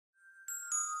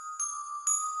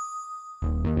This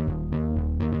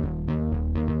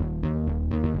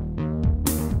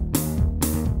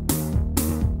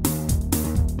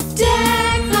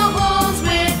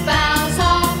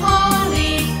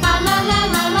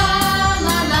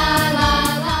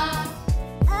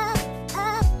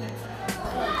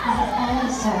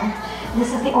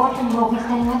is the orphan who will be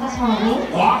staying with us for a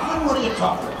week. Orphan? What are you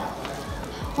talking about?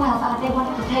 Well, they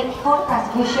wanted to take photographs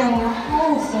of you sharing your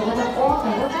home, sir, with an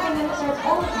orphan. They're taking them, sir, it's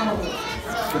all for a week.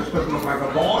 This doesn't look like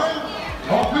a boy.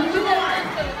 Orphan's a boy.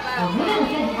 Well, we didn't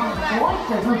say he was a boy,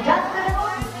 sir. We just said an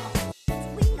orphan.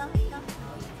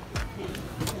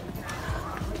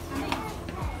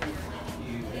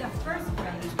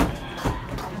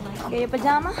 Get your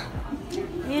pajama?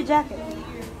 Your jacket.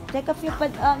 Take off your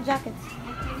jackets.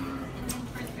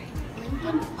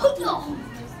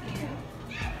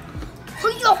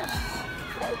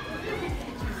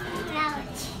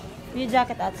 Your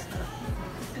jacket, Ats.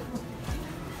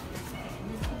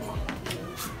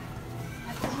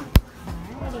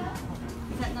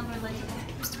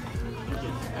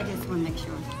 I just want to make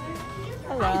sure.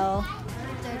 Hello.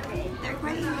 Third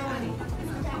grade.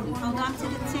 Hold on to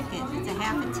the ticket. It's a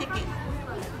half a ticket.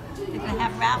 They're going to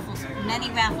have raffles, many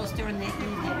raffles during the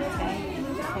evening, okay?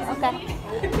 Okay.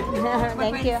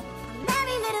 Thank you.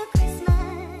 Merry little Christmas.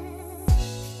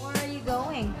 Where are you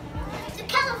going? To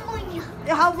California.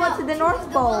 How about to the North To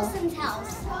Pole? Wilson's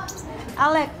house.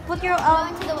 Alec, put your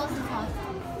Going to the Wilson's house.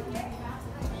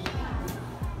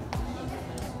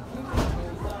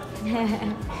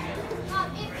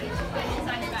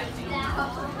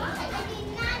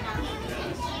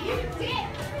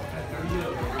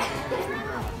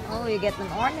 Oh, you get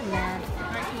an ornament.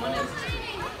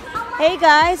 Hey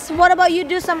guys, what about you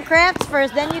do some crafts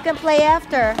first, then you can play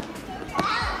after.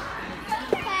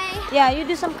 Okay. Yeah, you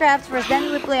do some crafts first,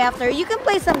 then we play after. You can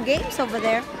play some games over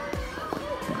there.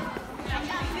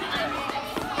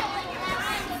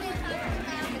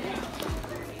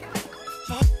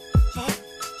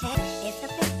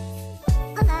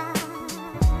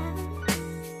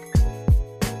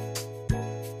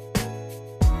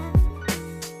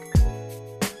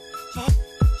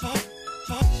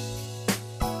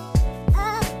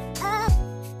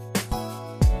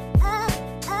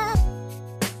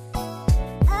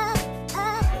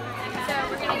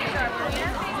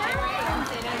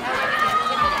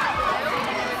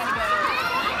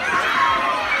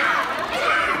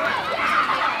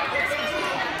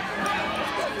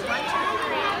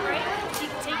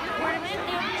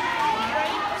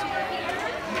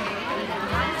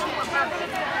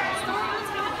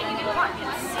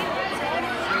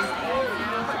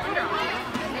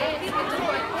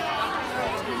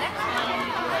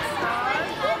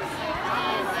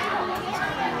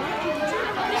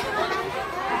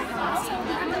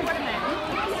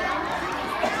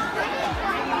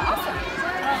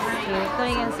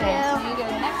 You go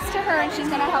next to her and she's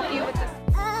going to help you with this.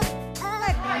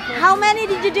 How many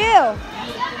did you do?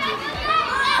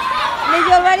 Did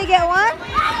you already get one?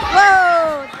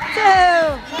 Whoa!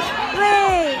 2,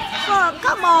 3, 4.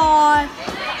 Come on!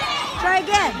 Try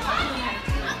again.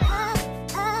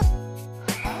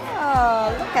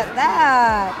 Oh, look at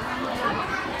that.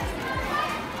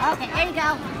 Okay, there you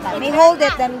go. Let me hold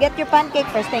it, then get your pancake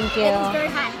first. Thank you. It's very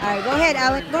hot. Alright, go ahead,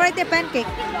 Alec. Go right there, pancake.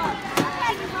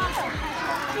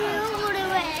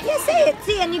 Yeah, say it.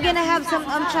 See, and you're gonna have some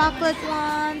chocolate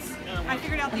ones. I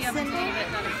figured out the oven.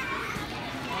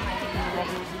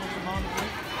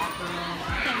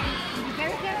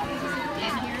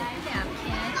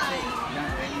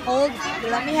 Hold.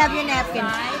 Let me have your napkin.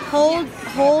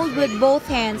 Hold with both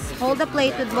hands. Hold the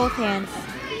plate with both hands.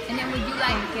 And then would you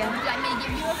like me to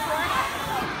give you a fork?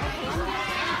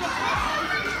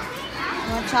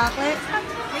 You want chocolate?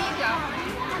 Here you go.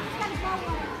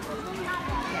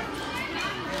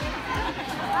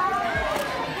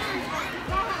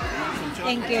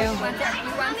 Thank you. You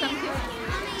want some too?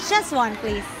 Just one,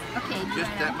 please. Okay.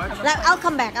 Just that much? I'll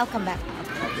come back.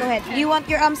 Go ahead. You want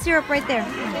your syrup right there.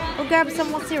 Go grab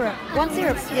some more syrup. One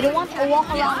syrup. You don't want to walk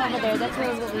around over there. That's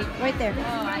where we'll be. Right there. Oh,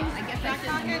 I guess I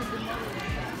should.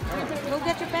 Go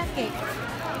get your pancake.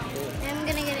 I'm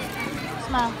gonna get it.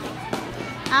 Smile.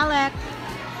 Alec.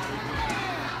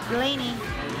 Delaney.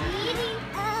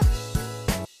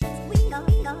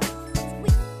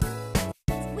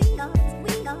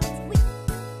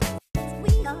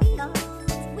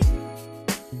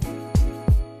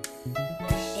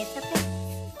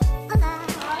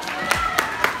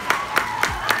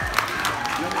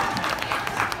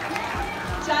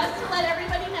 Just to let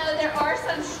everybody know, there are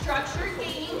some structured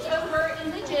games over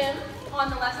in the gym, on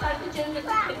the left side of the gym that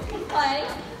the kids can play.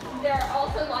 There are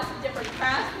also lots of different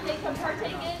crafts that they can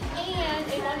partake in, and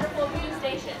a wonderful music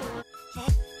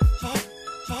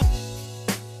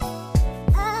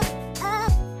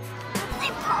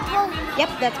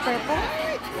Yep, that's purple.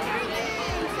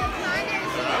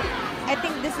 I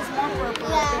think this is more purple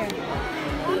right there.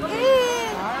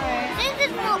 Alright. This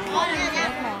is more color.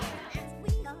 Okay.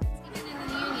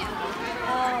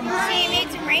 See,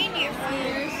 it's reindeer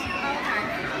food.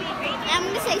 I'm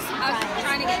gonna say I was surprise.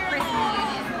 trying to get Chris in the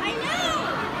union. I know.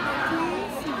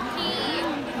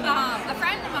 A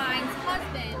friend of mine's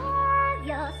husband.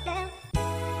 Yourself.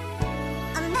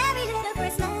 A merry little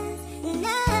Christmas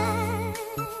night.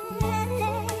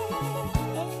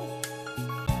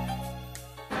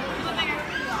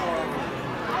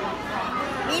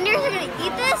 Reindeers are gonna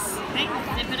eat this?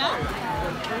 Zip it up.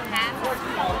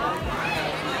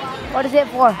 What is it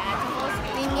for?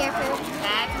 Reindeer food.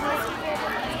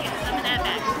 Get some of that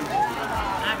back.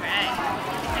 All right.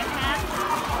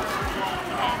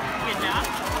 Good job.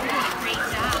 Great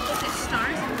job. Look at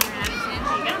stars in your attitude.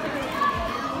 There you go.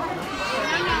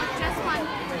 No, just one.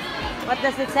 What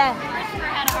does it say? Christopher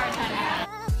had a hard time.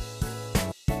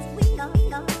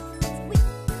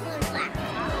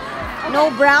 No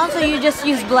brown, so you just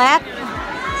use black?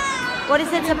 What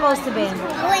is it supposed to be?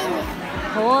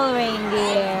 Whole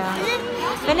reindeer.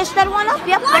 Finish that one up?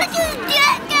 Yep. What did you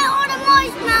get all the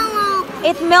marshmallow?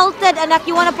 It melted, Anak.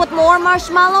 You want to put more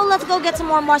marshmallow? Let's go get some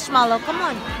more marshmallow. Come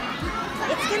on.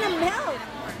 It's gonna melt.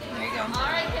 All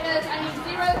right, kiddos, I need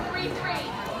 033.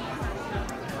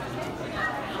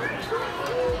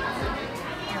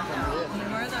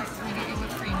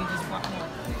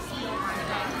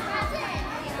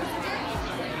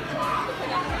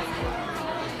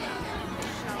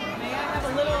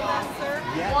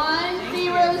 Yes. 100.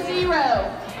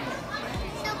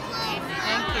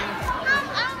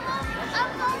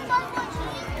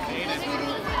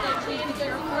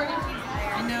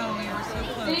 I know, we were so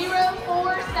close.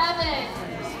 047.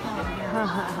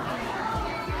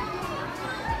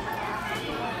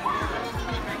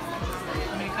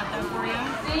 Want me to cut that for you?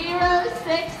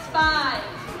 065.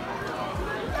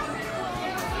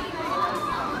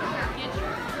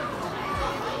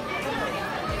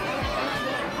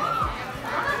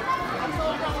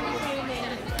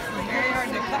 Very hard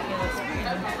to cut with a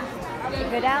spoon.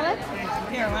 Good, Alec?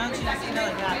 Here, why don't you just eat it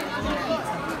like that? With a little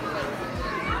pizza.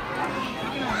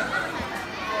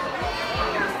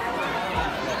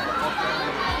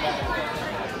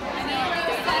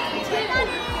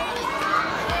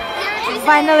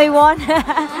 Finally won.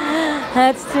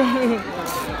 That's it.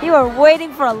 You were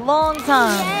waiting for a long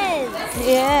time.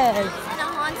 Yes. In a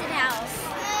haunted house.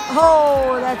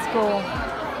 Oh, that's cool.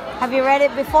 Have you read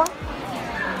it before?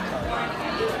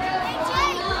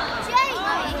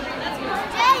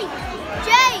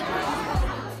 Jake!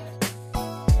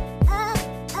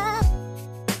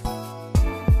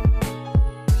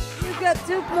 You got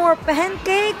 2 more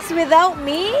pancakes without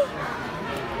me?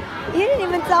 You didn't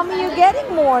even tell me you're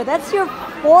getting more. That's your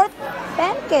 4th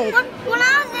pancake. When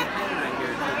I was in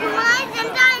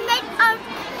I made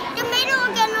tomato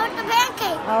again with the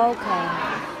pancake. Okay.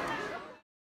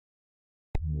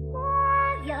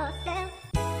 Yourself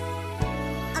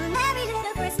a merry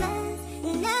little Christmas.